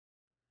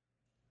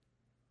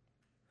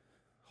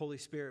Holy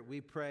Spirit,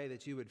 we pray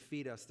that you would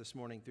feed us this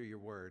morning through your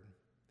word.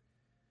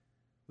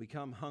 We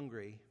come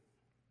hungry,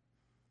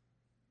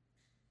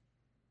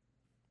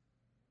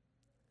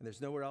 and there's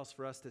nowhere else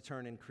for us to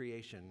turn in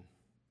creation.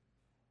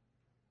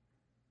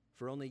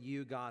 For only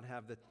you, God,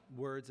 have the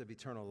words of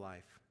eternal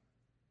life.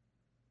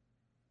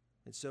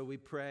 And so we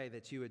pray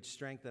that you would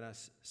strengthen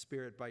us,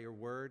 Spirit, by your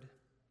word.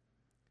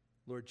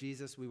 Lord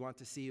Jesus, we want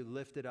to see you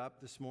lifted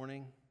up this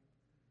morning.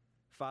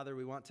 Father,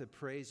 we want to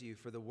praise you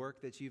for the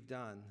work that you've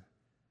done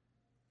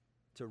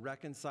to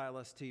reconcile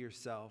us to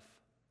yourself,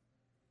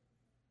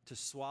 to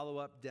swallow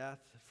up death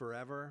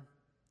forever,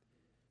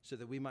 so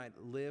that we might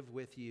live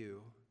with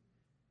you.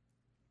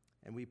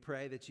 And we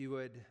pray that you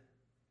would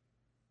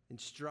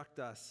instruct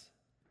us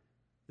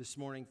this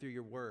morning through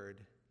your word.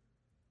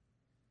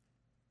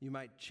 You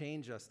might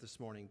change us this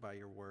morning by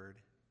your word,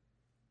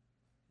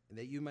 and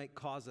that you might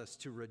cause us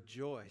to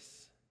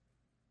rejoice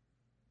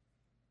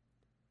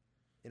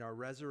in our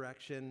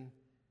resurrection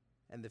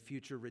and the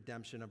future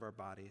redemption of our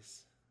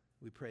bodies.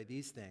 We pray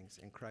these things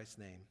in Christ's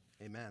name.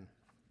 Amen.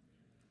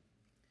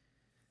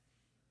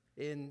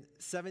 In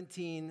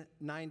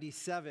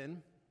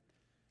 1797,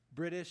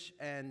 British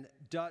and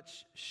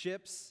Dutch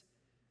ships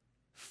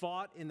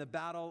fought in the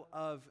Battle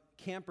of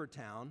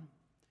Campertown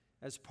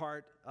as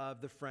part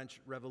of the French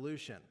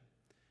Revolution.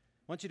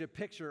 I want you to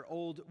picture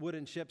old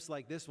wooden ships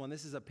like this one.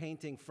 This is a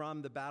painting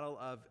from the Battle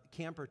of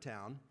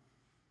Campertown.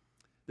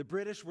 The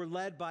British were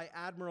led by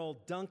Admiral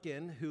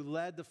Duncan, who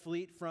led the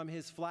fleet from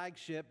his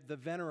flagship, the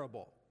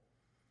Venerable.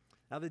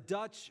 Now, the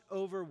Dutch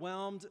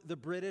overwhelmed the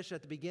British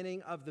at the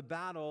beginning of the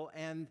battle,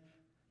 and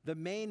the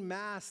main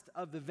mast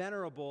of the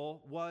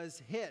Venerable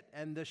was hit,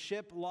 and the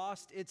ship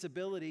lost its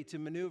ability to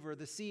maneuver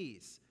the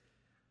seas.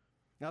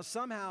 Now,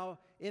 somehow,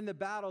 in the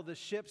battle, the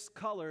ship's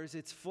colors,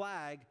 its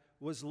flag,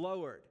 was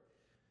lowered.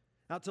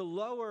 Now, to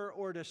lower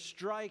or to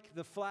strike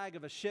the flag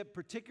of a ship,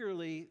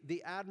 particularly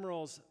the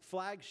Admiral's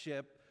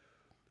flagship,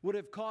 would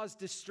have caused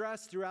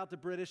distress throughout the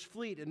British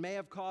fleet and may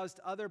have caused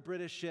other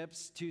British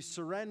ships to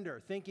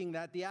surrender, thinking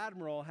that the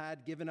Admiral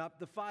had given up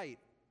the fight.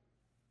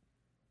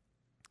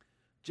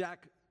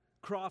 Jack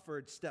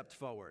Crawford stepped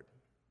forward.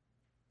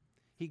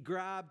 He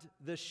grabbed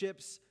the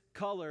ship's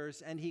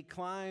colors and he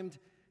climbed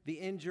the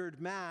injured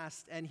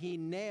mast and he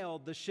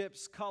nailed the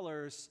ship's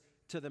colors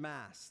to the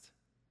mast.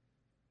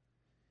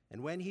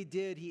 And when he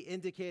did, he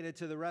indicated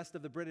to the rest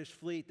of the British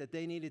fleet that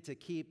they needed to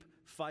keep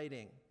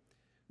fighting,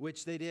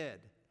 which they did,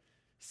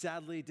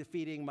 sadly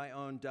defeating my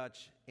own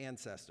Dutch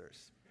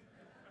ancestors.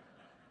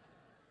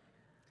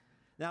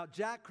 Now,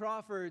 Jack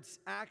Crawford's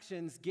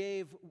actions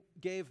gave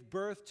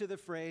birth to the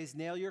phrase,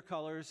 "nail your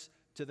colors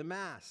to the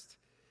mast."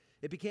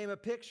 It became a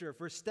picture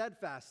for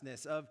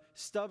steadfastness, of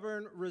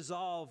stubborn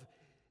resolve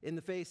in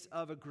the face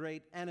of a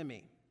great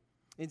enemy.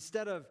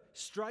 Instead of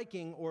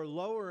striking or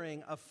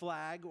lowering a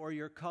flag or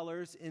your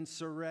colors in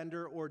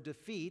surrender or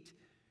defeat,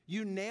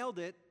 you nailed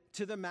it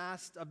to the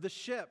mast of the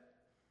ship.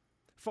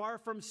 Far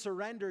from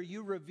surrender,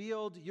 you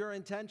revealed your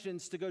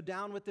intentions to go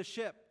down with the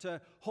ship,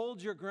 to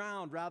hold your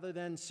ground rather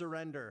than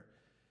surrender.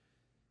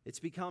 It's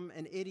become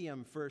an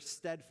idiom for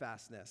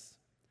steadfastness,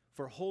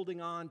 for holding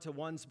on to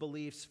one's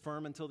beliefs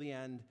firm until the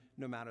end,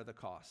 no matter the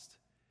cost.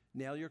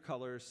 Nail your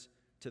colors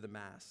to the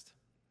mast.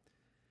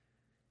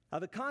 Now,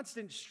 the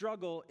constant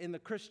struggle in the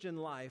Christian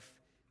life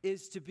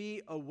is to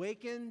be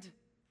awakened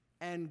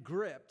and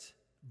gripped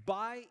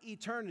by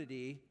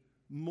eternity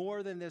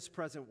more than this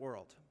present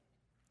world.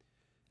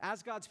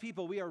 As God's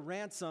people, we are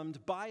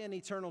ransomed by an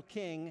eternal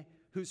King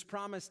who's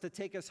promised to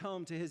take us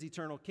home to his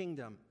eternal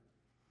kingdom.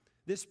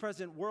 This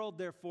present world,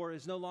 therefore,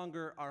 is no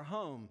longer our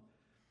home.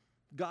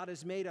 God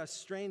has made us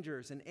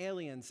strangers and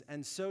aliens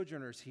and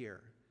sojourners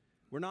here.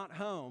 We're not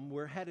home,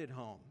 we're headed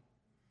home.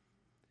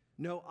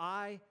 No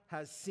eye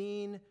has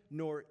seen,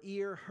 nor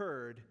ear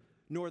heard,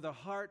 nor the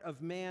heart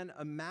of man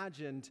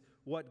imagined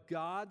what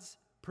God's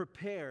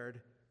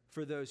prepared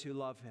for those who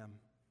love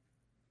him.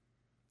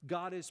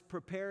 God is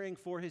preparing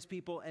for his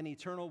people an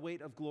eternal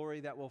weight of glory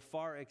that will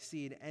far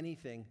exceed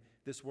anything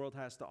this world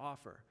has to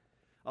offer.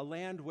 A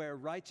land where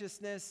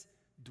righteousness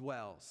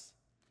dwells.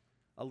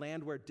 A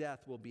land where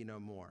death will be no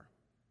more.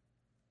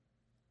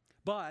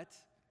 But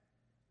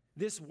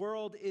this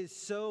world is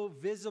so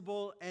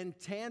visible and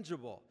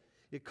tangible.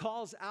 It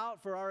calls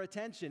out for our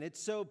attention.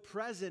 It's so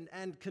present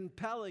and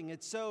compelling.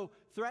 It's so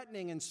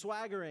threatening and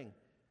swaggering.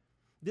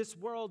 This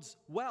world's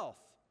wealth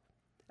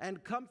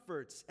and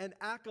comforts and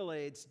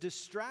accolades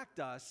distract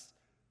us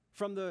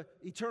from the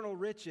eternal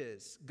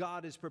riches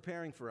God is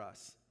preparing for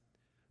us.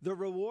 The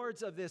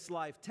rewards of this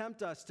life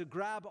tempt us to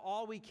grab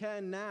all we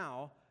can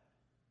now,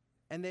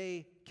 and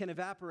they can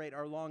evaporate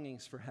our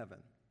longings for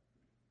heaven.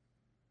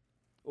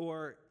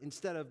 Or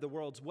instead of the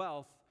world's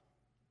wealth,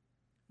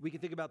 we can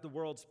think about the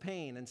world's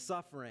pain and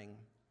suffering,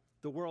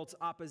 the world's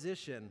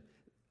opposition.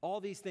 All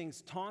these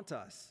things taunt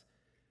us.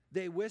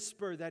 They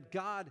whisper that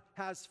God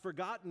has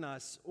forgotten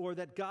us or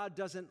that God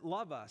doesn't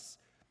love us.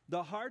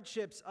 The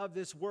hardships of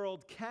this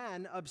world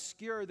can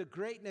obscure the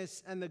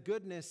greatness and the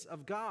goodness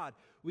of God.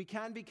 We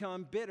can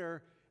become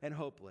bitter and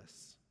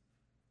hopeless.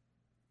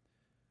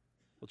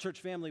 Well,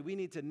 church family, we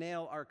need to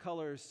nail our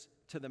colors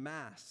to the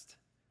mast.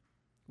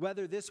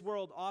 Whether this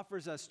world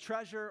offers us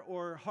treasure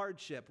or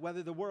hardship,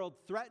 whether the world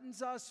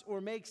threatens us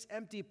or makes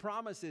empty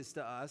promises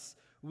to us,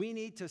 we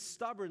need to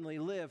stubbornly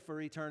live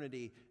for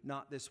eternity,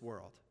 not this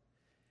world.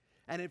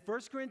 And in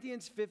 1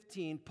 Corinthians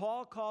 15,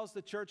 Paul calls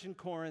the church in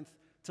Corinth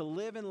to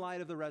live in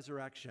light of the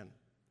resurrection.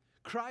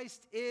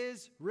 Christ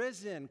is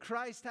risen.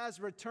 Christ has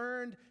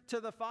returned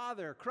to the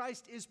Father.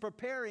 Christ is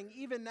preparing,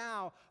 even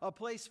now, a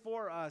place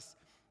for us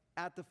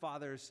at the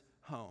Father's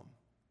home.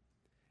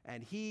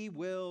 And he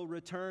will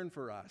return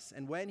for us.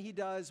 And when he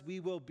does, we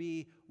will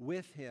be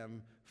with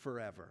him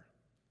forever.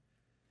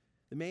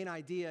 The main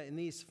idea in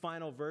these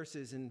final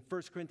verses in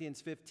 1 Corinthians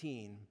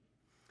 15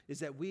 is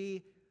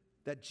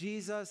that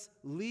Jesus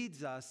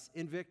leads us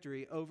in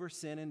victory over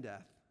sin and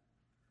death.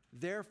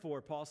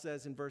 Therefore, Paul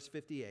says in verse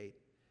 58,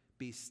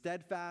 be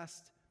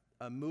steadfast,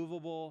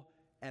 immovable,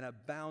 and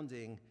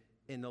abounding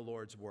in the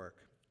Lord's work.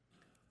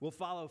 We'll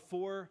follow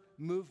 4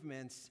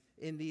 movements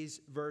in these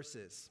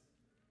verses.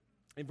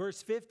 In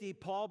verse 50,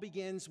 Paul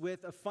begins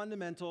with a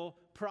fundamental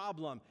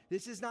problem.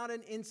 This is not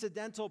an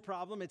incidental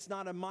problem. It's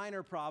not a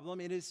minor problem.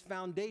 It is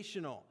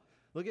foundational.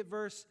 Look at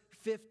verse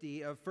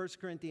 50 of 1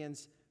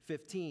 Corinthians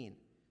 15.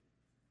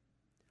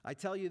 I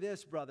tell you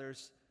this,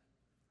 brothers,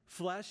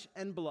 flesh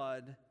and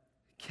blood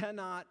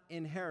cannot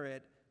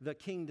inherit the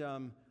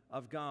kingdom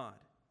of God,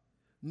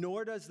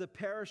 nor does the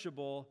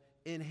perishable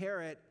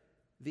inherit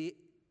the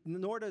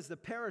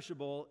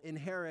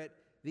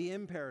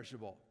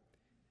imperishable.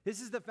 This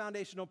is the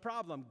foundational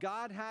problem.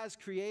 God has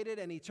created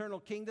an eternal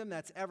kingdom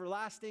that's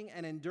everlasting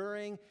and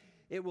enduring.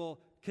 It will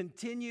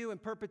continue in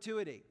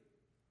perpetuity.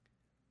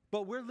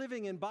 But we're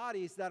living in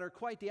bodies that are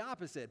quite the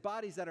opposite,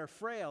 bodies that are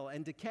frail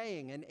and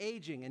decaying and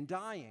aging and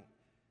dying.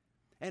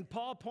 And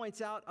Paul points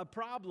out a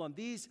problem.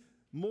 These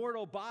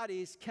mortal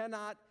bodies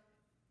cannot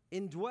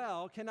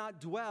dwell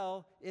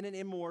in an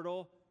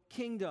immortal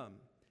kingdom.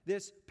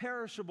 This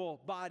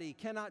perishable body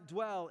cannot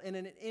dwell in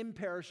an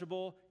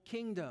imperishable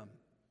kingdom.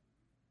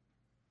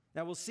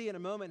 Now, we'll see in a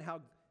moment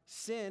how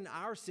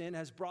our sin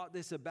has brought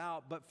this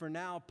about, but for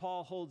now,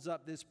 Paul holds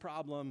up this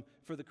problem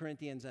for the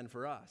Corinthians and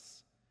for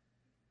us.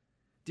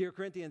 Dear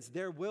Corinthians,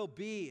 there will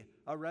be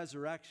a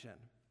resurrection,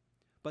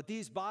 but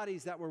these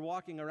bodies that we're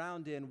walking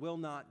around in will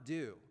not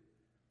do.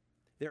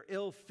 They're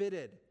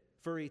ill-fitted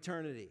for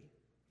eternity.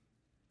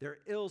 They're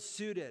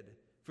ill-suited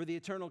for the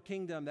eternal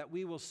kingdom that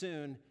we will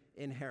soon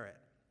inherit.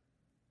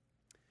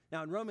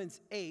 Now, in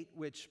Romans 8,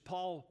 which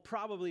Paul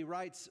probably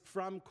writes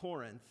from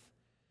Corinth,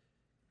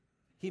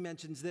 he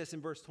mentions this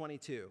in verse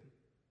 22.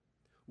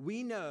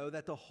 We know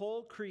that the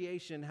whole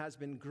creation has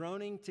been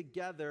groaning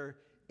together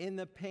in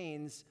the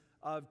pains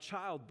of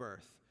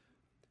childbirth.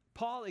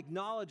 Paul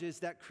acknowledges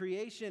that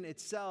creation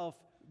itself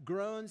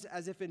groans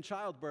as if in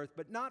childbirth,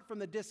 but not from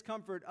the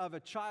discomfort of a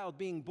child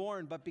being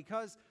born, but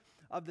because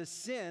of the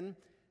sin,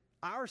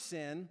 our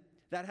sin,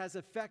 that has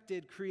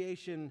affected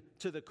creation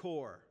to the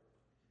core.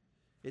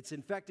 It's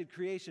infected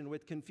creation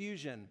with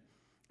confusion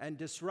and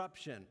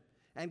disruption.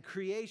 And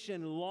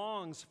creation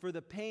longs for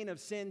the pain of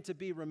sin to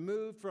be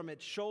removed from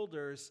its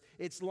shoulders.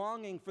 It's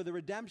longing for the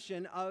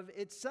redemption of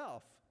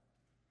itself.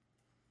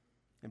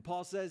 And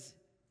Paul says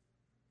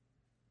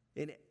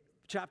in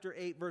chapter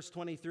 8, verse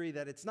 23,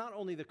 that it's not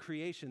only the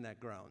creation that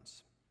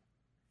groans.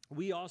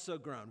 We also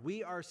groan.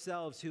 We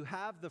ourselves who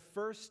have the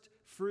first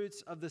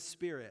fruits of the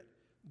Spirit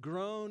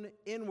groan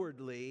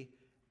inwardly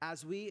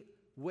as we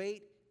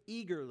wait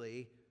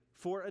eagerly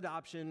for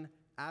adoption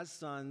as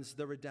sons,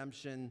 the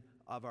redemption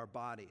of our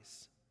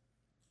bodies.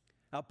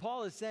 Now,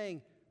 Paul is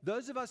saying,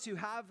 those of us who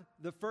have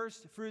the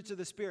first fruits of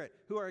the Spirit,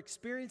 who are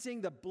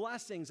experiencing the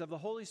blessings of the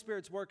Holy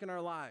Spirit's work in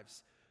our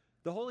lives,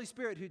 the Holy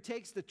Spirit who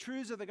takes the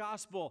truths of the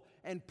gospel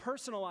and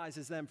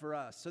personalizes them for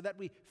us so that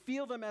we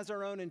feel them as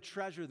our own and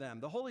treasure them.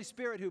 The Holy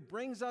Spirit who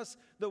brings us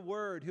the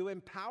word, who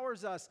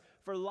empowers us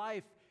for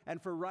life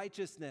and for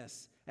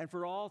righteousness and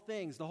for all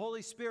things. The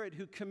Holy Spirit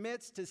who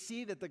commits to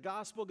see that the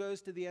gospel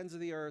goes to the ends of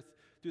the earth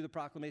through the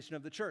proclamation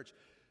of the church.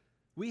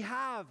 We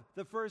have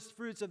the first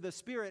fruits of the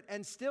Spirit,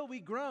 and still we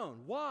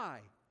groan.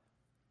 Why?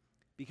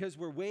 Because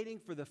we're waiting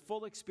for the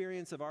full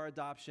experience of our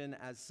adoption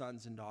as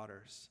sons and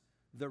daughters,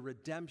 the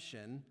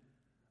redemption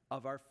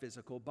of our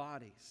physical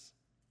bodies.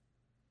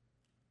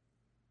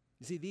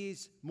 You see,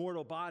 these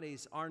mortal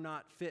bodies are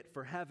not fit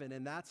for heaven,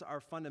 and that's our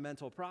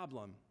fundamental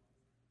problem.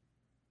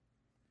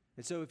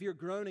 And so if you're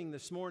groaning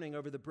this morning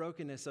over the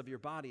brokenness of your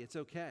body, it's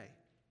okay.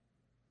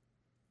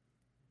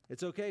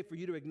 It's okay for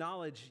you to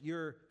acknowledge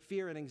your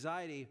fear and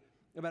anxiety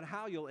about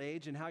how you'll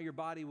age and how your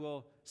body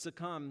will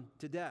succumb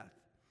to death.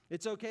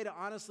 It's okay to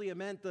honestly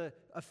lament the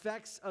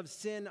effects of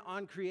sin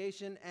on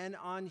creation and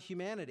on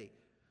humanity.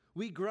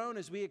 We groan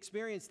as we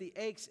experience the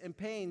aches and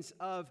pains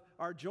of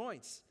our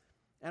joints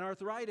and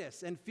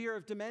arthritis and fear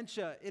of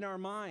dementia in our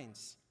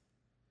minds.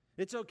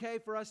 It's okay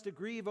for us to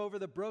grieve over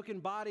the broken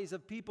bodies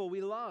of people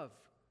we love.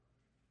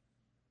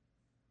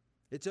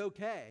 It's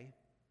okay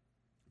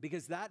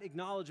because that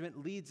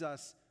acknowledgement leads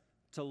us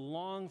to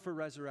long for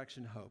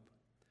resurrection hope,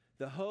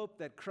 the hope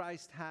that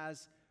Christ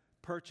has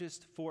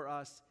purchased for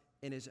us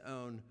in his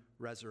own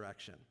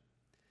resurrection.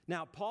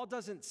 Now, Paul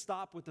doesn't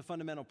stop with the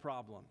fundamental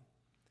problem.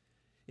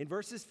 In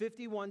verses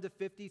 51 to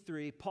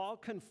 53, Paul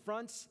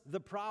confronts the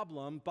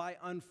problem by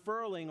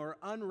unfurling or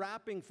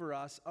unwrapping for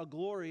us a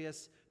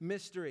glorious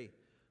mystery.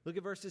 Look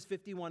at verses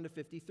 51 to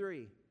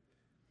 53.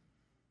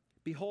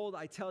 Behold,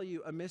 I tell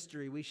you a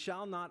mystery. We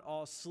shall not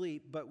all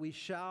sleep, but we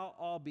shall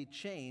all be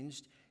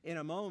changed in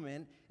a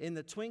moment, in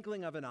the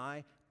twinkling of an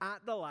eye,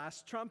 at the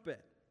last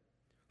trumpet.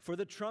 For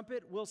the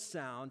trumpet will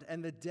sound,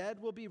 and the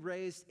dead will be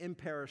raised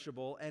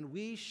imperishable, and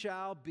we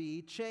shall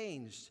be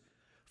changed.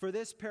 For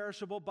this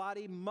perishable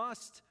body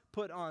must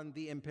put on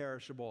the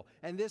imperishable,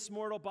 and this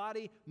mortal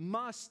body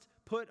must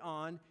put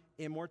on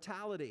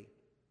immortality.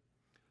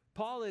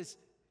 Paul is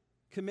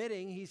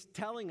he's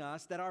telling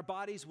us that our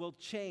bodies will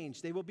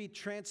change. They will be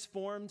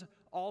transformed,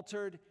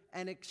 altered,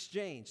 and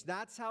exchanged.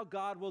 That's how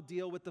God will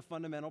deal with the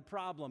fundamental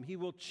problem. He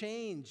will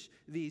change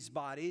these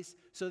bodies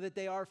so that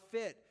they are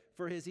fit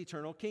for his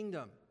eternal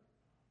kingdom.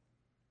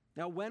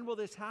 Now, when will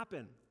this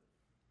happen?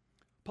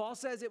 Paul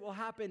says it will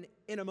happen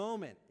in a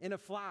moment, in a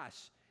flash,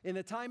 in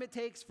the time it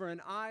takes for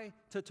an eye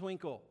to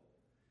twinkle.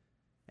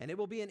 And it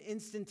will be an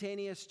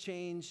instantaneous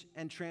change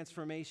and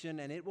transformation,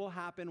 and it will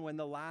happen when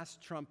the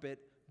last trumpet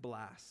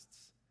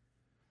blasts.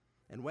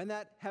 And when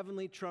that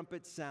heavenly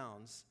trumpet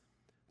sounds,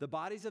 the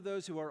bodies of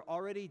those who are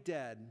already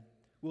dead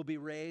will be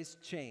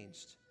raised,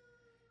 changed.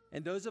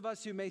 And those of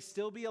us who may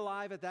still be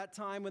alive at that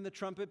time when the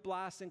trumpet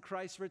blasts and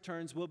Christ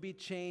returns will be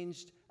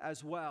changed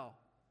as well.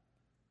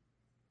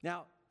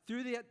 Now,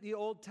 through the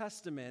Old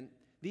Testament,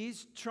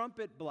 these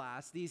trumpet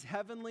blasts, these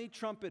heavenly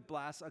trumpet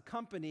blasts,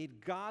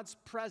 accompanied God's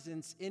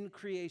presence in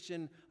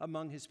creation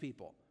among his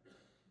people.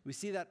 We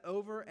see that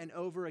over and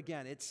over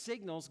again. It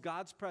signals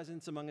God's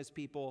presence among his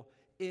people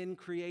in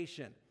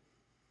creation.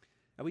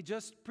 And we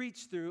just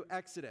preached through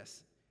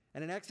Exodus.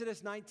 And in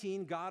Exodus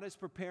 19, God is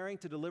preparing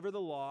to deliver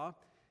the law.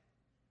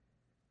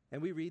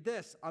 And we read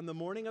this: on the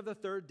morning of the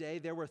third day,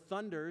 there were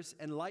thunders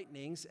and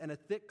lightnings and a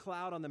thick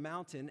cloud on the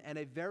mountain and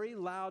a very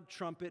loud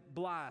trumpet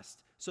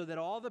blast, so that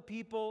all the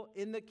people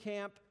in the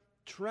camp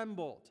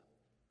trembled.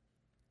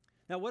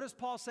 Now, what does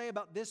Paul say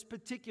about this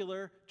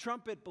particular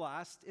trumpet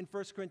blast in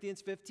 1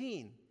 Corinthians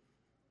 15?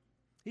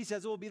 He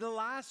says it will be the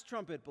last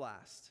trumpet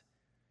blast.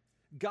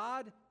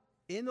 God,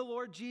 in the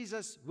Lord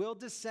Jesus, will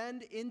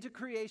descend into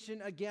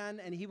creation again,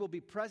 and he will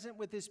be present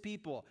with his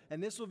people.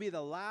 And this will be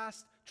the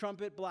last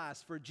trumpet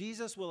blast, for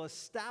Jesus will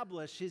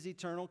establish his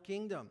eternal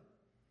kingdom.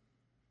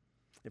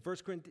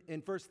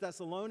 In 1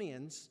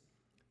 Thessalonians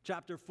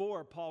chapter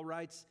 4, Paul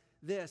writes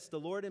this: the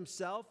Lord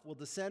himself will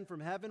descend from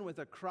heaven with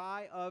a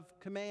cry of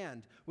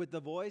command, with the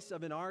voice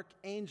of an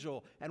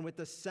archangel, and with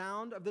the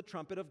sound of the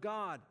trumpet of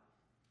God.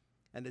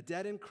 And the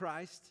dead in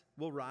Christ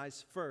will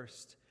rise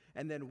first.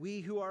 And then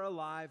we who are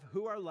alive,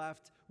 who are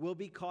left, will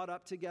be caught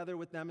up together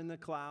with them in the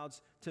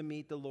clouds to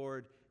meet the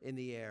Lord in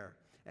the air.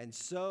 And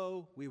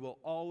so we will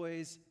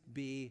always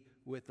be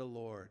with the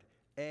Lord.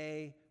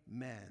 Amen.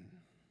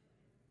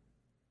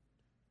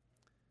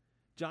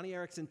 Johnny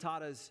Erickson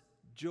Tada's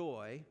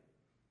joy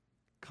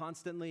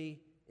constantly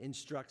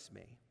instructs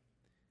me.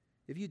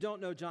 If you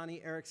don't know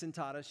Johnny Erickson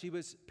Tada, she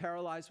was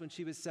paralyzed when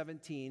she was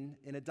 17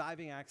 in a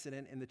diving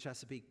accident in the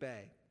Chesapeake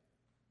Bay.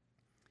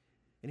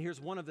 And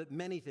here's one of the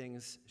many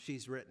things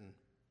she's written.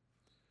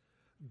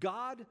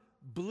 God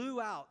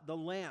blew out the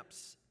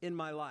lamps in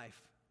my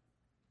life,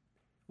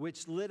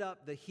 which lit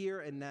up the here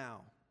and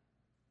now,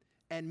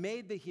 and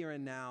made the here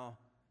and now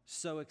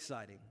so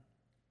exciting.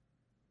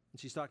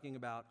 And she's talking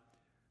about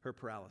her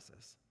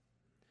paralysis.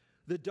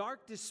 The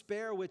dark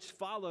despair which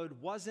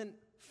followed wasn't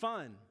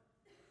fun,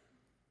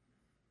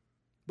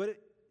 but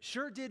it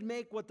sure did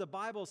make what the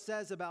Bible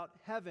says about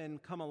heaven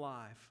come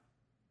alive.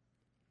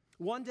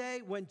 One day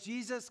when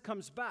Jesus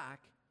comes back,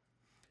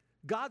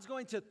 God's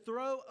going to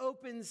throw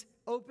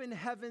open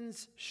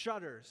heaven's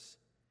shutters.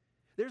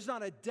 There's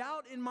not a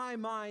doubt in my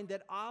mind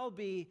that I'll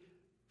be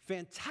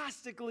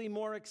fantastically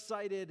more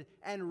excited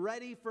and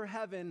ready for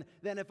heaven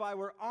than if I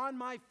were on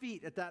my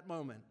feet at that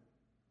moment.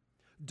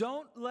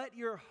 Don't let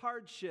your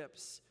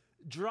hardships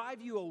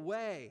drive you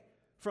away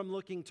from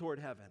looking toward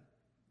heaven.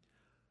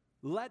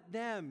 Let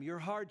them, your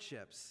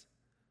hardships,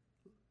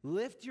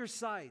 lift your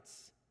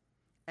sights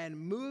and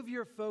move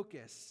your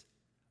focus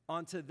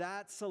onto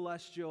that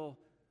celestial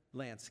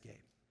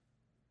landscape.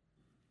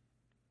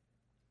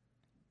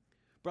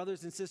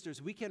 Brothers and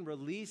sisters, we can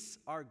release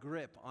our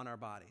grip on our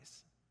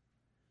bodies.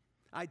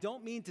 I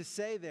don't mean to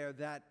say there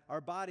that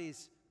our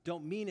bodies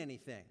don't mean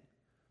anything.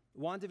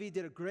 Juan David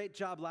did a great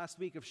job last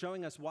week of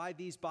showing us why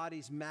these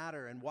bodies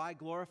matter and why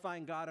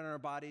glorifying God in our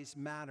bodies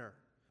matter.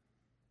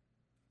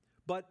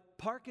 But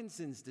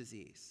Parkinson's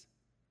disease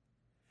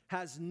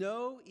has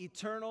no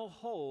eternal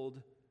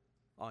hold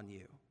on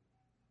you.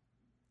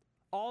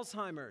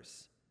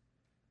 Alzheimer's,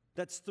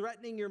 that's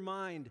threatening your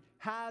mind,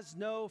 has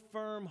no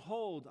firm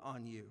hold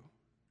on you.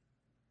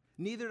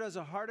 Neither does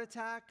a heart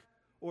attack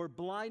or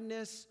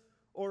blindness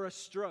or a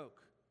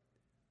stroke.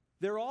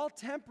 They're all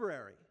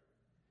temporary.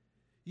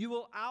 You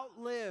will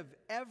outlive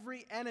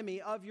every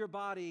enemy of your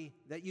body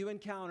that you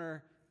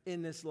encounter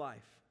in this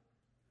life.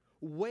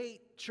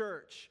 Wait,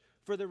 church,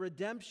 for the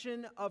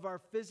redemption of our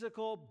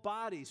physical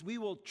bodies. We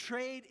will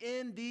trade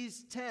in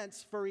these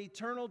tents for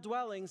eternal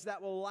dwellings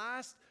that will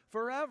last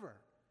forever.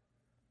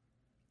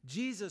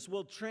 Jesus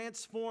will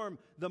transform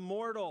the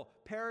mortal,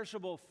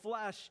 perishable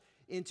flesh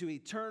into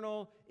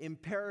eternal,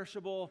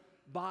 imperishable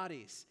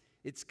bodies.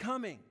 It's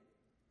coming.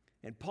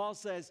 And Paul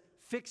says,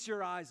 fix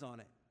your eyes on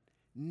it.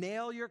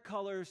 Nail your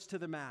colors to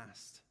the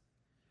mast.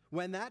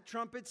 When that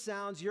trumpet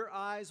sounds, your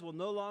eyes will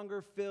no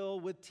longer fill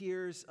with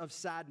tears of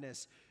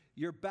sadness.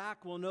 Your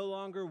back will no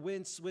longer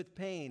wince with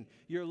pain.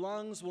 Your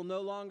lungs will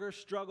no longer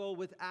struggle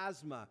with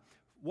asthma.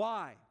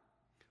 Why?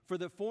 For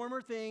the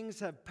former things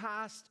have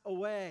passed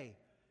away,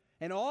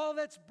 and all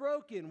that's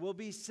broken will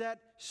be set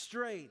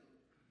straight,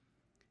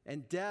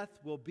 and death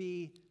will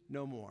be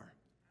no more.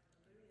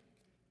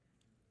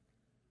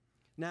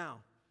 Now,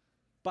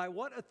 by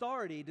what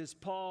authority does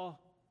Paul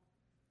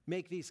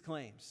make these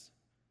claims?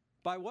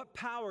 By what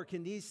power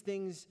can these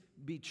things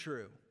be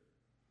true?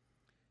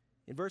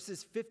 In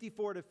verses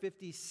 54 to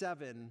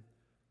 57,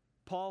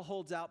 Paul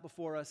holds out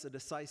before us a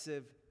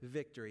decisive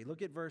victory.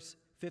 Look at verse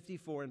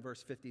 54 and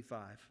verse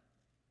 55.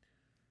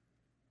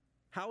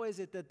 How is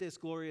it that this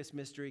glorious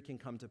mystery can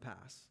come to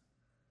pass?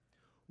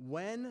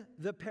 When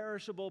the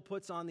perishable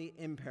puts on the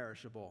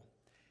imperishable,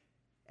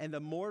 and the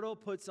mortal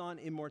puts on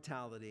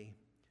immortality,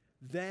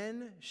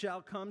 then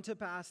shall come to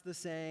pass the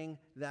saying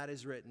that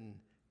is written,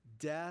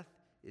 death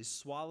is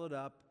swallowed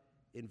up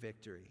in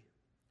victory.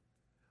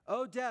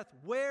 O death,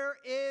 where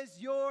is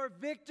your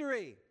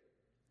victory?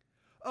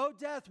 O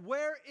death,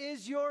 where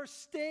is your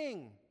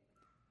sting?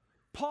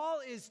 Paul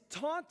is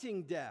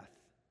taunting death,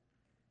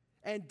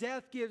 and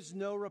death gives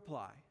no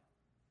reply.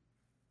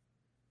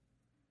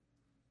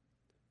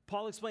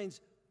 Paul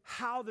explains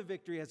how the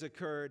victory has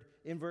occurred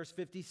in verse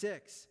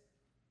 56.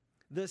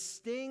 The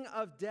sting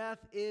of death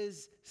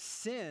is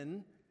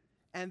sin,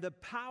 and the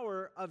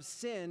power of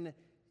sin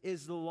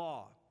is the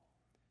law.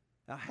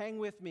 Now hang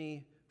with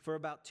me for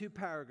about 2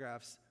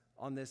 paragraphs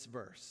on this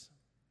verse.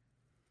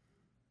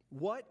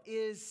 What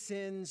is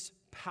sin's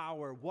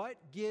power? What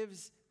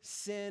gives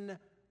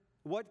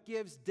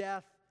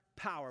death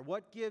power?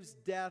 What gives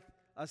death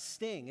a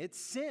sting? It's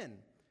sin.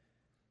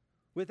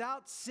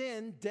 Without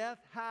sin, death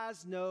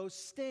has no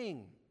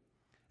sting.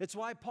 It's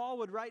why Paul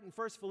would write in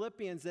 1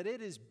 Philippians that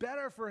it is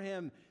better for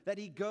him that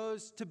he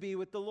goes to be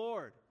with the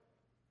Lord.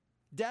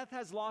 Death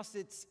has lost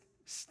its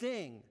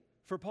sting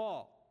for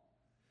Paul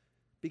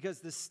because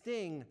the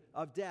sting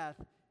of death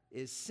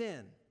is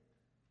sin.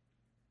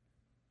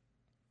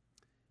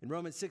 In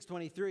Romans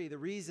 6:23, the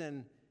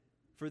reason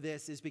for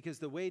this is because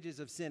the wages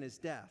of sin is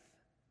death.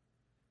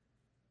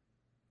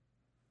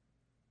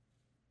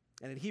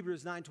 And in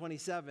Hebrews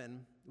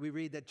 9:27, we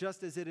read that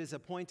just as it is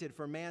appointed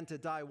for man to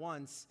die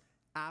once,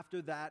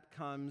 after that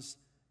comes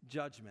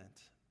judgment.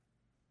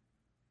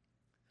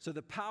 So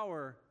the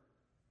power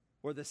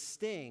or the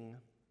sting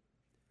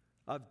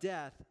of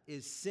death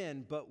is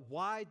sin, but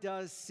why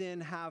does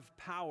sin have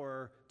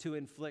power to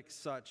inflict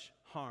such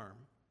harm?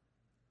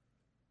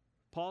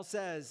 Paul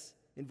says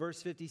in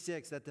verse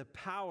 56 that the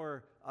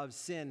power of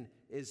sin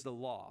is the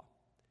law.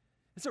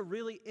 It's a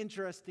really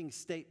interesting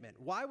statement.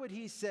 Why would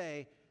he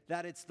say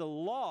that it's the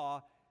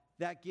law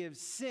that gives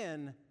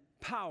sin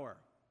power?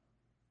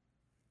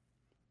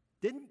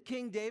 Didn't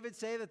King David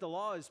say that the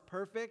law is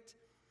perfect,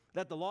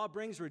 that the law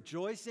brings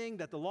rejoicing,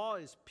 that the law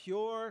is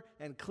pure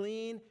and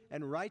clean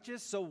and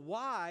righteous? So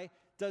why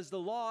does the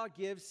law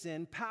give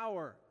sin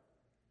power?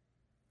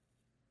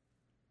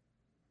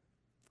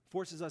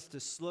 Forces us to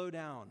slow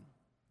down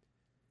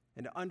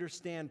and to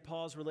understand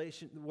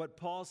what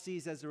Paul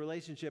sees as the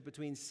relationship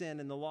between sin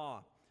and the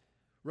law.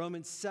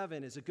 Romans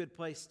 7 is a good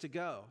place to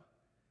go.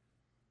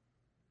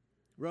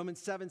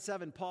 Romans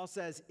 7:7, Paul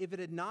says, if it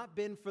had not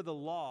been for the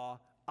law,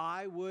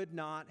 I would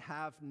not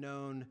have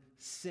known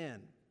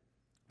sin.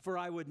 For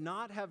I would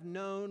not have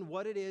known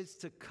what it is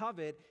to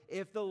covet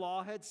if the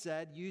law had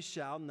said, you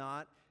shall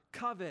not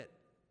covet.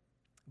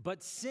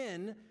 But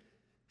sin,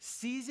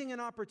 seizing an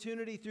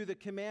opportunity through the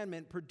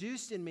commandment,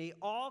 produced in me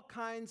all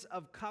kinds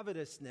of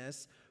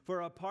covetousness,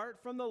 for apart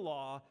from the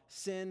law,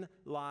 sin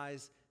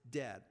lies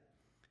dead.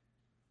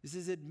 This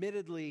is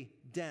admittedly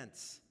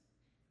dense.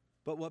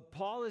 But what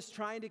Paul is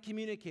trying to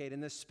communicate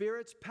in the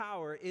Spirit's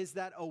power is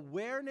that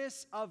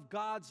awareness of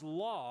God's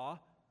law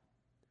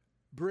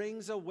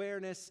brings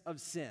awareness of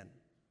sin.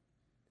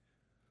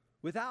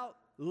 Without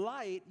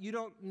light, you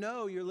don't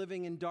know you're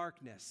living in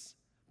darkness.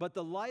 But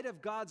the light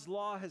of God's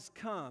law has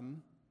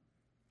come,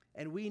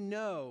 and we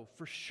know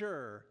for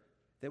sure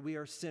that we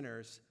are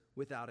sinners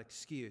without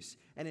excuse.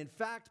 And in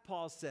fact,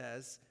 Paul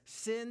says,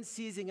 sin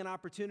seizing an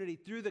opportunity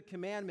through the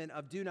commandment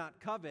of do not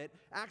covet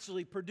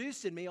actually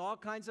produced in me all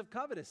kinds of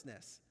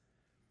covetousness.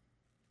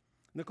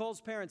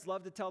 Nicole's parents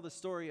love to tell the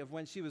story of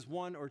when she was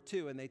 1 or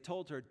 2 and they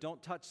told her,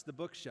 don't touch the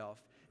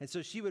bookshelf. And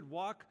so she would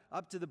walk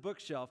up to the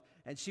bookshelf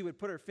and she would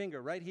put her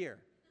finger right here,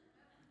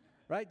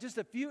 right? Just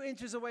a few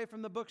inches away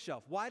from the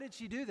bookshelf. Why did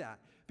she do that?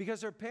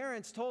 Because her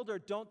parents told her,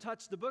 don't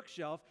touch the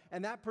bookshelf,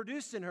 and that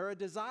produced in her a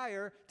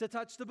desire to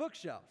touch the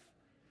bookshelf.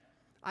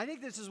 I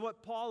think this is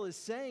what Paul is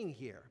saying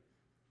here.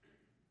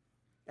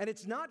 And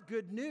it's not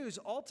good news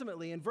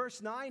ultimately. In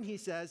verse 9, he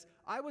says,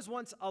 I was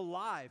once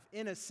alive,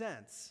 in a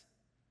sense,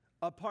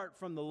 apart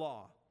from the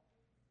law.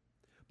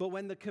 But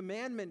when the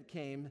commandment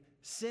came,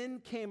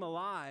 sin came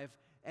alive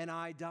and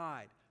I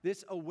died.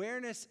 This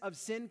awareness of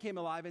sin came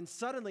alive, and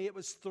suddenly it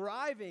was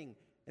thriving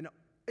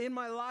in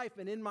my life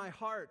and in my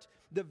heart.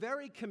 The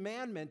very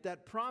commandment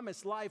that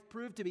promised life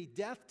proved to be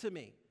death to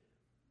me.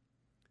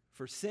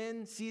 For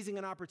sin, seizing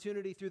an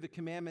opportunity through the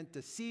commandment,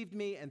 deceived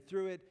me, and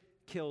through it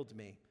killed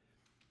me.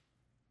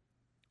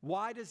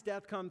 Why does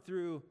death come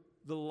through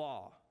the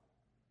law?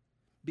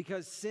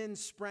 Because sin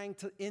sprang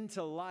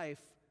into life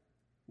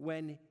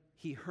when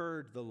he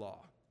heard the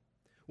law.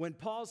 When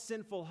Paul's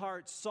sinful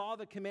heart saw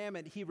the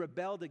commandment, he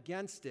rebelled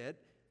against it,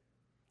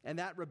 and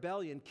that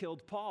rebellion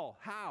killed Paul.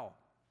 How?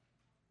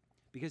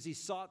 Because he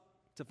sought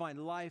to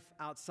find life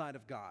outside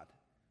of God.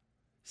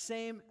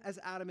 Same as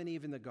Adam and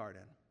Eve in the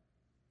garden.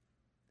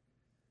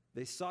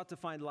 They sought to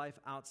find life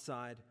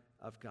outside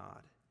of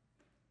God.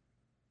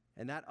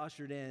 And that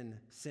ushered in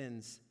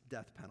sin's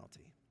death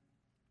penalty.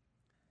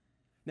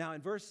 Now,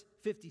 in verse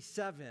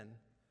 57,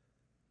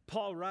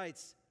 Paul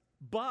writes,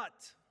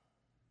 but.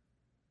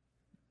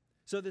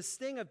 So the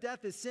sting of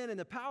death is sin, and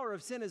the power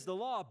of sin is the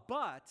law.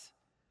 But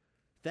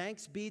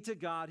thanks be to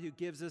God who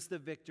gives us the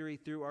victory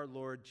through our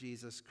Lord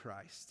Jesus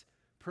Christ.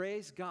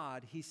 Praise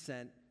God, he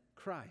sent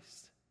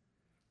Christ.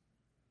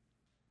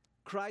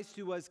 Christ,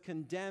 who was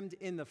condemned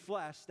in the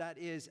flesh, that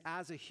is,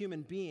 as a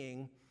human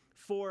being,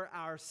 for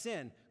our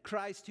sin.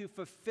 Christ, who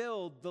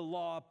fulfilled the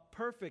law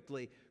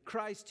perfectly.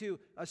 Christ, who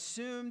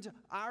assumed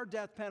our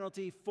death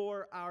penalty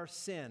for our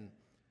sin,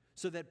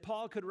 so that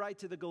Paul could write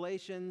to the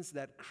Galatians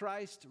that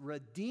Christ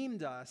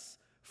redeemed us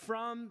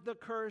from the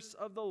curse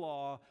of the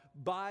law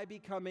by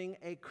becoming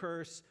a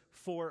curse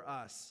for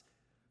us.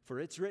 For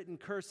it's written,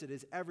 cursed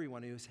is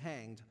everyone who is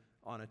hanged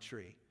on a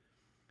tree.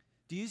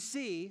 Do you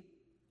see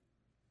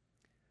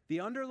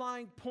the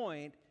underlying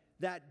point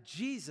that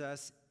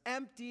Jesus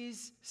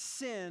empties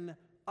sin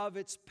of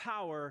its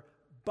power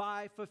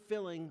by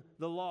fulfilling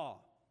the law?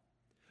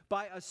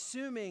 By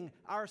assuming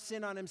our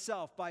sin on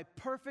himself, by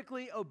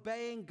perfectly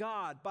obeying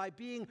God, by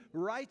being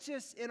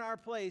righteous in our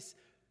place,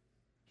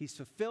 he's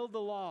fulfilled the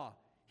law.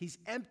 He's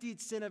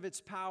emptied sin of its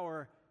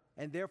power,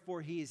 and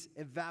therefore he's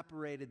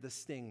evaporated the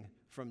sting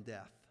from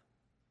death.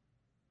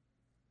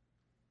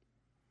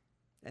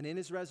 And in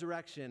his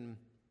resurrection,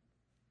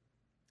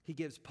 he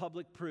gives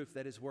public proof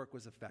that his work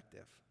was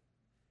effective,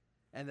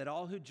 and that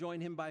all who join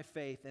him by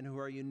faith and who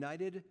are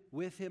united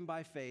with him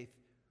by faith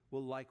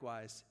will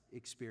likewise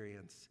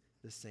experience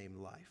the same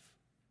life.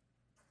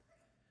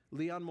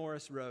 Leon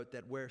Morris wrote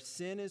that where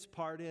sin is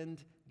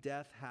pardoned,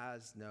 death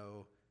has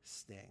no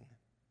sting.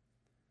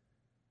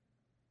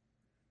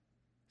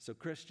 So,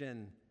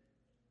 Christian,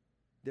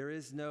 there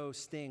is no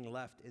sting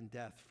left in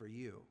death for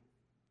you.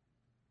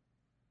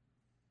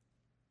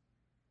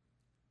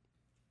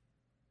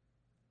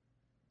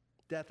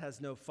 Death has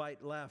no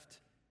fight left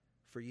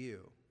for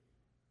you.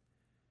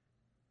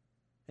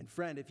 And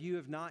friend, if you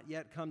have not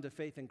yet come to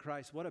faith in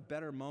Christ, what a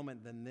better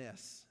moment than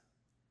this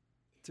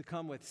to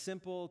come with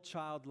simple,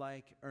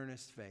 childlike,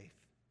 earnest faith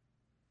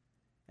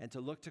and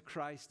to look to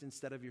Christ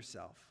instead of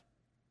yourself.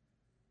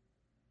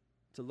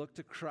 To look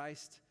to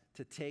Christ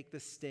to take the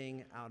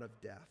sting out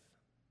of death.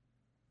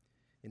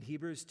 In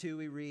Hebrews 2,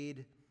 we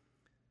read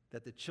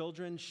that the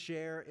children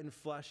share in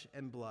flesh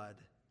and blood.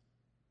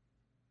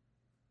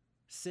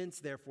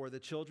 Since, therefore, the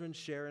children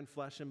share in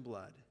flesh and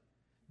blood,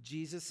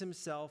 Jesus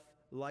himself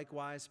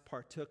likewise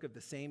partook of the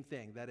same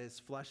thing, that is,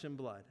 flesh and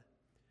blood,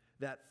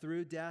 that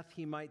through death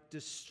he might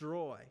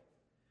destroy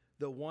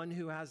the one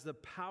who has the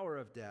power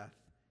of death,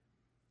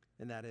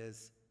 and that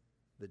is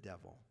the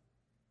devil.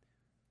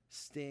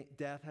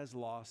 Death has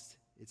lost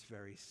its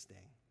very sting.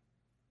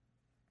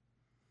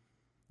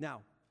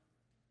 Now,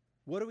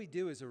 what do we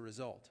do as a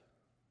result?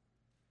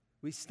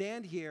 We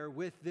stand here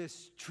with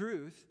this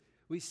truth.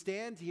 We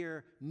stand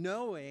here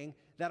knowing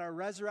that our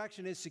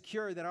resurrection is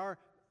secure, that our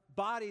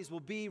bodies will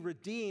be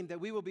redeemed,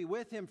 that we will be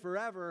with him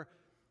forever.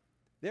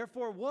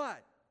 Therefore,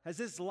 what? Has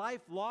this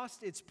life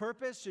lost its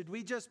purpose? Should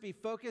we just be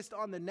focused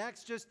on the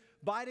next, just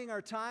biding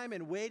our time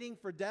and waiting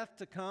for death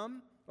to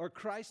come or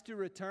Christ to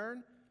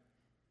return?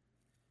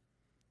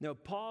 No,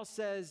 Paul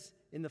says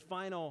in the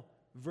final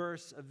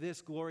verse of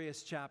this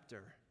glorious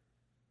chapter,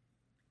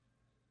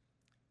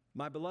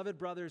 my beloved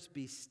brothers,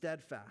 be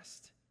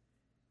steadfast,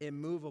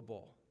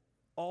 immovable,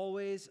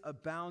 always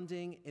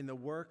abounding in the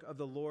work of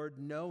the Lord,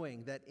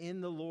 knowing that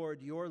in the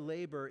Lord your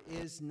labor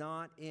is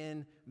not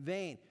in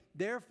vain.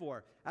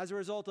 Therefore, as a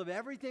result of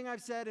everything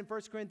I've said in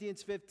 1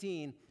 Corinthians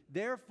 15,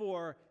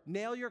 therefore,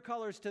 nail your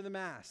colors to the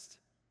mast.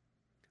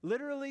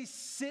 Literally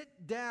sit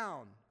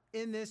down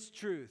in this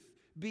truth.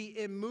 Be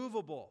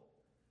immovable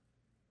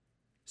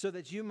so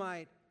that you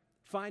might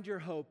find your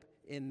hope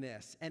in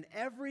this. And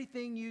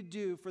everything you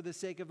do for the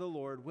sake of the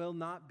Lord will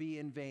not be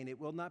in vain. It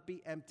will not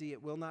be empty.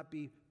 It will not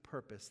be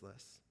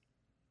purposeless.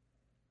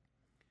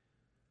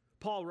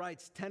 Paul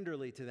writes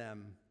tenderly to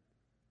them,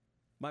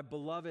 my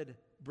beloved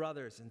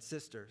brothers and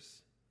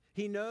sisters.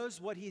 He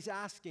knows what he's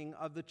asking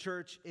of the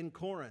church in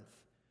Corinth.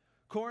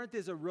 Corinth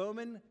is a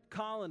Roman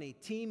colony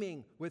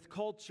teeming with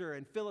culture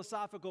and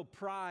philosophical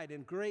pride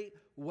and great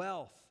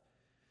wealth.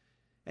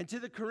 And to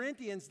the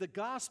Corinthians, the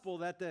gospel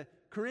that the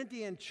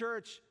Corinthian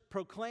church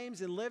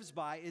proclaims and lives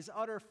by is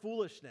utter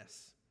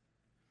foolishness.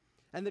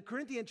 And the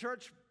Corinthian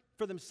church,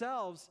 for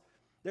themselves,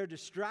 they're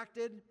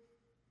distracted,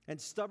 and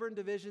stubborn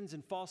divisions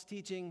and false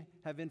teaching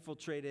have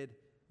infiltrated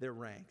their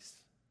ranks.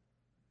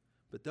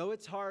 But though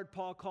it's hard,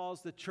 Paul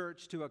calls the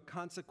church to a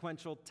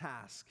consequential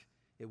task.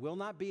 It will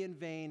not be in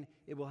vain.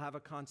 It will have a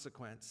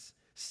consequence.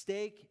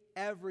 Stake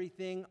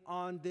everything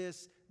on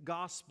this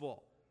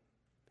gospel,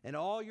 and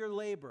all your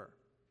labor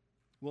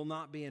will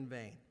not be in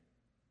vain.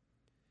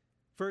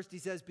 First, he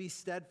says, be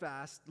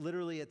steadfast.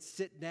 Literally, it's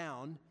sit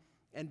down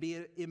and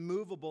be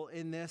immovable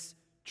in this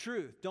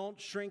truth. Don't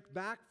shrink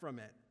back from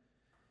it.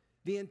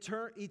 The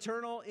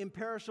eternal,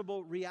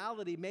 imperishable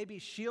reality may be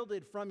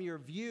shielded from your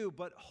view,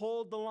 but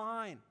hold the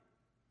line.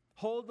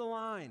 Hold the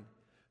line.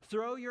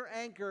 Throw your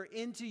anchor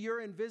into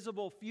your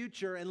invisible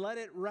future and let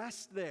it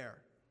rest there.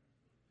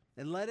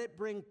 And let it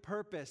bring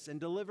purpose and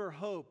deliver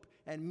hope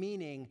and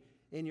meaning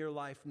in your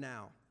life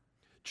now.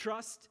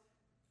 Trust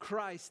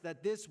Christ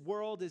that this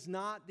world is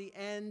not the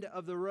end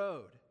of the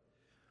road,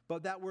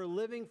 but that we're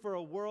living for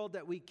a world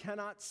that we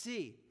cannot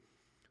see.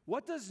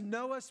 What does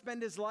Noah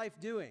spend his life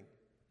doing?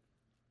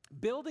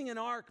 Building an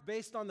ark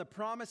based on the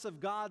promise of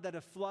God that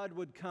a flood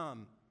would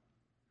come.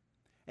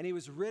 And he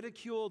was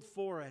ridiculed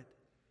for it.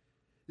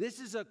 This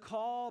is a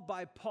call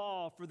by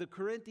Paul for the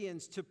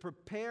Corinthians to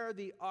prepare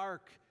the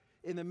ark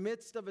in the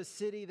midst of a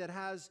city that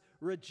has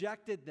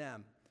rejected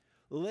them.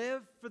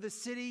 Live for the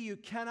city you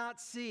cannot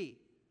see,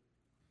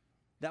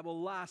 that will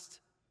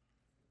last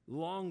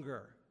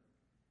longer,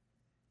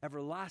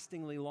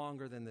 everlastingly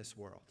longer than this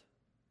world.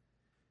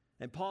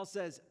 And Paul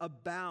says,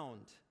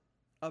 abound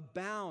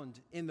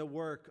in the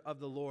work of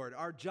the Lord.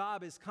 Our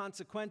job is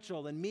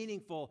consequential and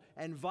meaningful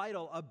and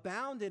vital.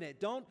 Abound in it.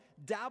 Don't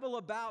dabble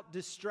about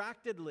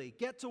distractedly.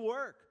 Get to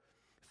work.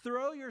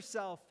 Throw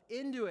yourself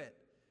into it.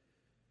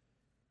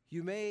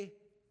 You may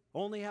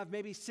only have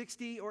maybe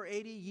 60 or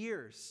 80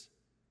 years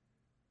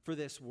for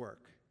this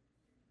work.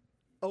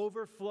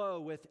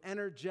 Overflow with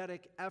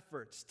energetic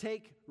efforts.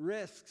 Take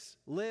risks.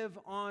 Live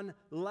on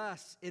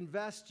less.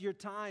 Invest your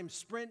time.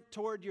 Sprint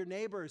toward your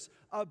neighbors.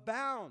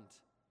 Abound.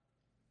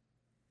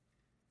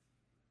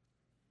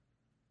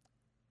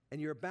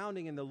 And you're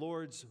abounding in the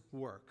Lord's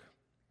work.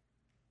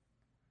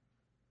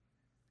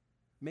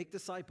 Make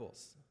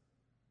disciples.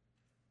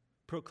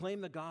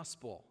 Proclaim the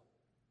gospel.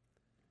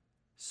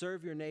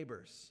 Serve your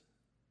neighbors.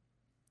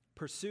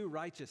 Pursue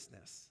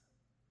righteousness.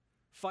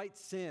 Fight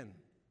sin.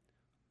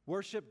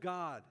 Worship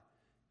God.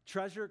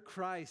 Treasure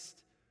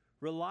Christ.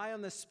 Rely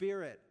on the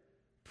Spirit.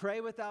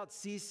 Pray without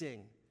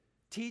ceasing.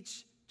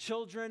 Teach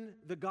children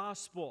the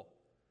gospel.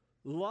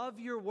 Love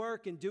your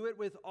work and do it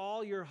with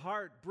all your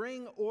heart.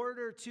 Bring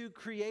order to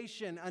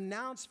creation.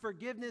 Announce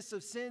forgiveness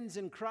of sins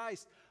in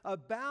Christ.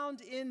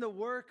 Abound in the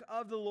work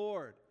of the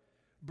Lord.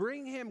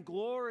 Bring him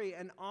glory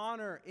and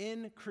honor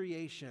in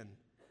creation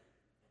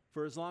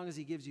for as long as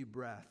he gives you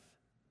breath,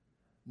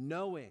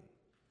 knowing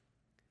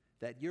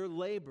that your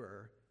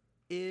labor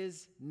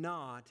is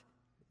not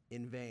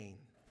in vain.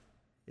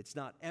 It's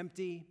not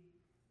empty.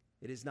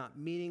 It is not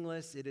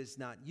meaningless. It is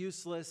not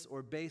useless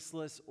or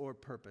baseless or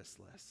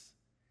purposeless.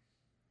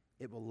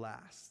 It will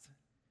last.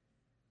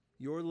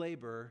 Your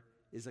labor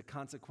is a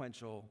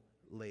consequential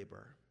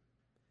labor.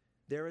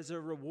 There is a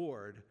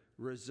reward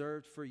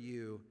reserved for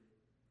you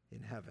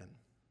in heaven.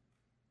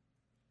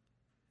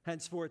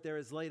 Henceforth, there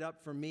is laid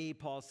up for me,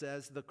 Paul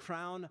says, the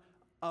crown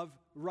of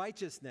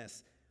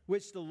righteousness,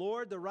 which the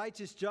Lord, the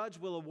righteous judge,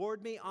 will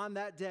award me on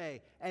that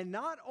day. And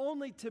not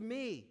only to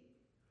me,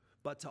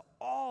 but to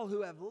all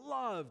who have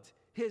loved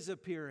his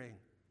appearing,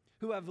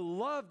 who have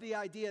loved the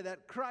idea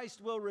that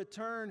Christ will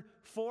return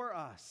for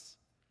us.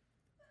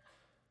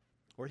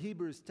 Or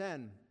Hebrews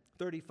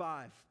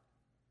 10:35.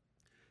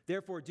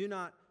 Therefore, do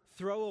not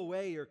throw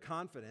away your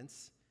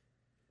confidence,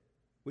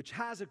 which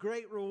has a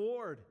great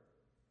reward.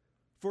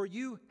 For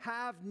you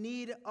have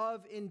need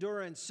of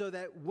endurance, so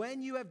that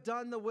when you have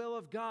done the will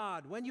of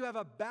God, when you have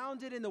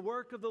abounded in the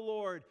work of the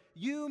Lord,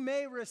 you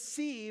may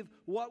receive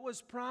what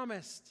was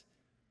promised.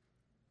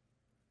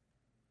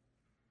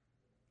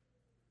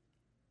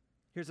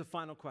 Here's a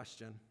final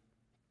question.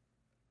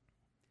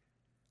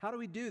 How do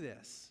we do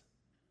this?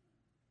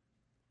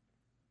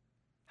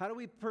 How do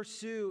we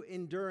pursue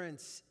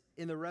endurance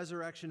in the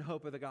resurrection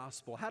hope of the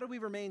gospel? How do we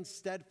remain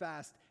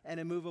steadfast and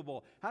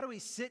immovable? How do we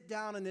sit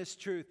down in this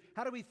truth?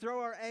 How do we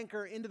throw our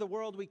anchor into the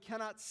world we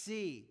cannot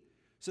see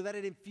so that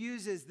it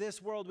infuses this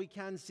world we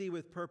can see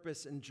with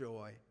purpose and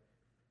joy?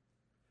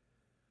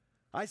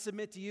 I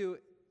submit to you,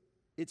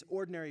 it's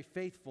ordinary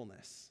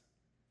faithfulness.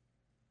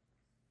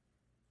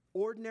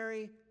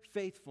 Ordinary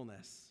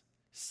faithfulness.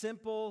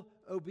 Simple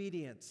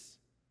obedience.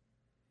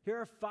 Here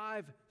are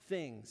 5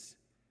 things.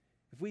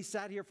 If we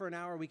sat here for an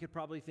hour, we could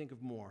probably think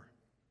of more.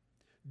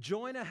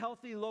 Join a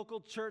healthy local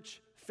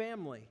church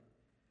family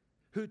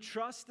who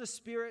trusts the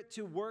Spirit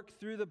to work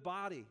through the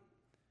body,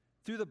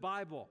 through the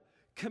Bible.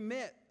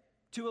 Commit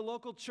to a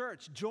local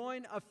church.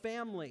 Join a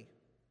family.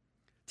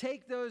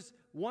 Take those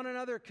one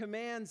another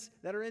commands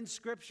that are in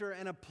Scripture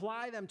and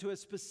apply them to a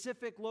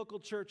specific local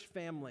church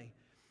family.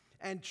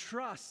 And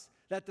trust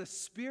that the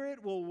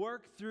Spirit will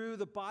work through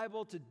the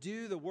Bible to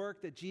do the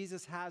work that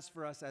Jesus has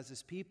for us as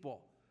His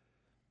people.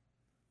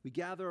 We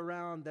gather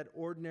around that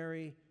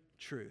ordinary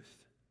truth.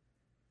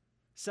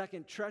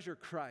 Second, treasure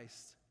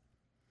Christ.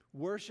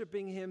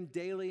 Worshiping Him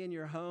daily in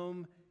your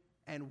home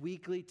and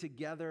weekly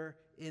together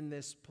in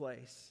this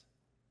place.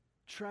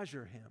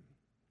 Treasure Him.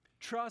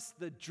 Trust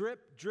the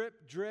drip,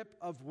 drip, drip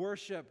of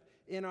worship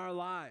in our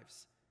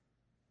lives.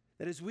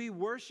 That as we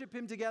worship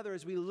Him together,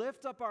 as we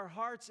lift up our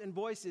hearts and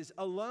voices,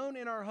 alone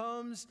in our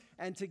homes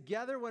and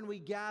together when we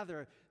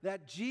gather,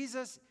 that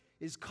Jesus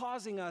is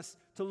causing us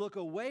to look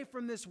away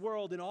from this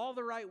world in all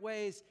the right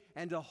ways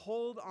and to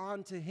hold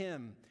on to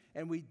Him.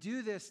 And we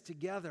do this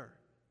together.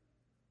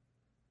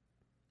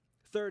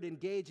 Third,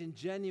 engage in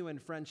genuine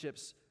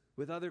friendships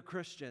with other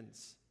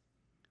Christians,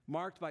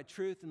 marked by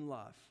truth and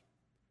love.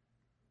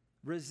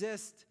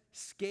 Resist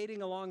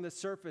skating along the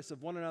surface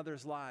of one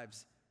another's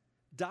lives.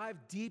 Dive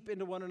deep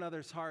into one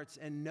another's hearts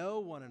and know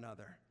one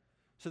another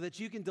so that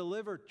you can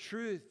deliver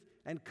truth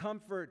and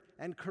comfort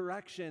and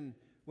correction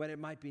when it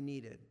might be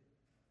needed.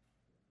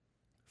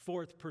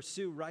 Fourth,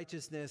 pursue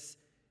righteousness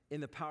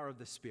in the power of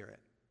the Spirit.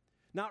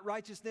 Not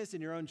righteousness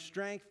in your own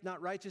strength,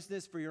 not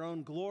righteousness for your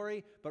own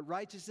glory, but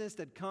righteousness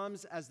that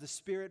comes as the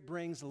Spirit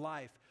brings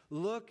life.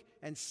 Look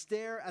and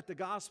stare at the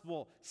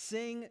gospel.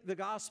 Sing the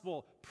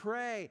gospel.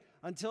 Pray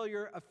until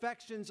your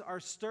affections are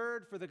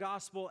stirred for the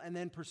gospel, and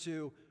then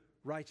pursue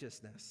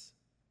righteousness.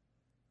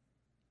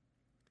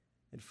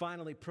 And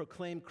finally,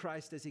 proclaim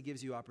Christ as He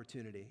gives you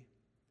opportunity.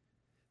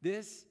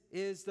 This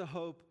is the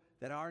hope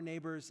that our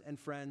neighbors and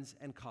friends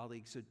and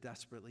colleagues so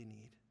desperately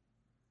need.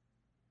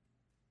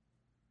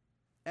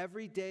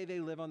 Every day they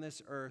live on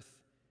this earth,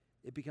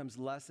 it becomes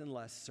less and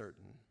less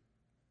certain.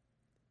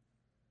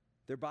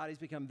 Their bodies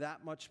become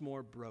that much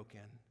more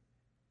broken.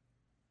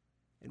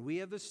 And we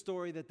have the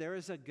story that there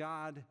is a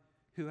God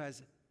who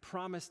has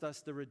promised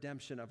us the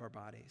redemption of our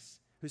bodies,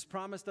 who's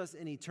promised us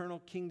an eternal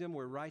kingdom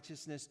where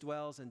righteousness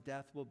dwells and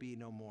death will be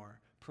no more.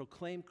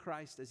 Proclaim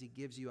Christ as He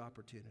gives you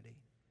opportunity.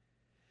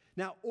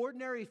 Now,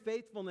 ordinary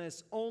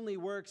faithfulness only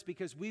works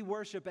because we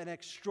worship an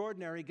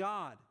extraordinary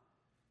God.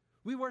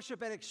 We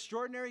worship an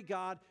extraordinary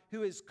God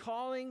who is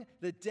calling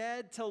the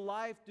dead to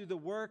life through the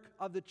work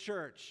of the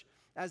church.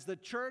 As the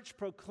church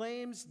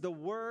proclaims the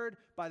word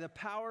by the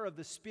power of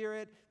the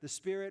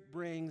Spirit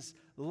brings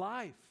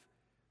life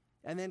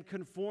and then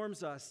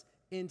conforms us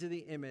into the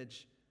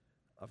image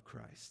of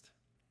Christ.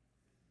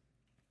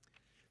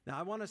 Now,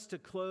 I want us to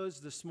close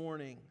this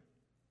morning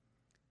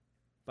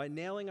by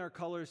nailing our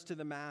colors to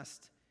the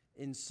mast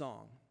in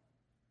song,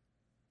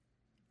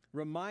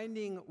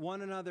 reminding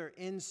one another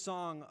in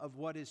song of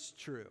what is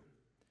true.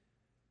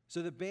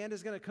 So the band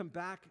is going to come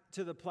back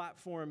to the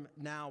platform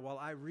now while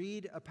I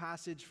read a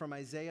passage from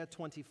Isaiah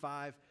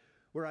 25,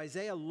 where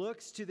Isaiah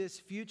looks to this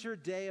future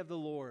day of the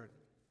Lord,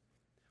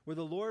 where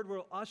the Lord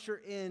will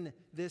usher in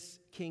this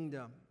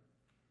kingdom.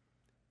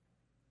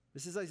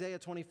 This is Isaiah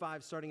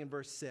 25, starting in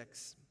verse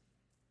 6.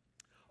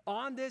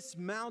 On this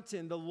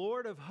mountain, the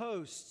Lord of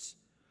hosts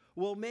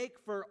will make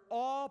for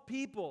all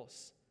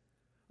peoples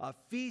a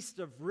feast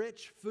of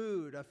rich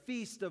food, a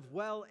feast of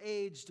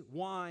well-aged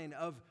wine,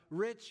 of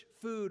rich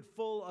food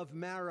full of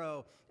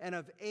marrow, and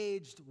of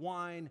aged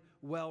wine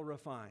well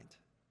refined.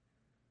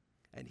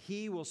 And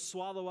He will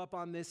swallow up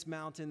on this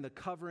mountain the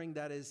covering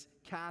that is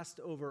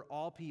cast over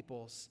all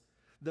peoples,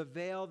 the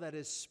veil that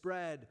is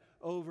spread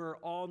over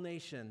all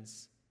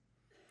nations.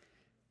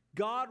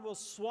 God will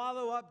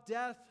swallow up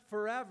death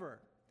forever.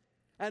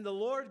 And the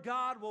Lord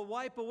God will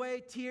wipe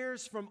away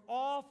tears from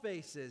all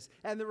faces,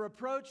 and the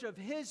reproach of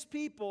His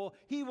people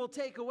He will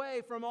take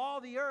away from all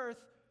the earth,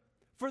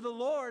 for the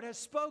Lord has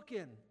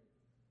spoken.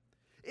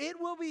 It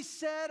will be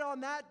said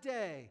on that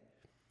day,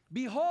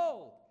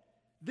 behold,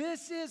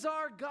 this is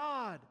our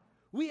God.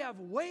 We have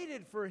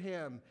waited for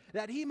Him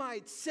that He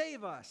might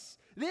save us.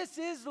 This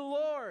is the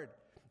Lord.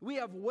 We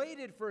have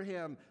waited for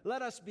Him.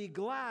 Let us be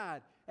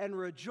glad and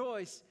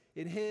rejoice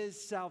in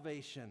His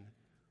salvation.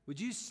 Would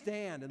you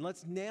stand and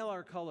let's nail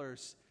our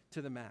colors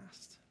to the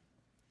mast?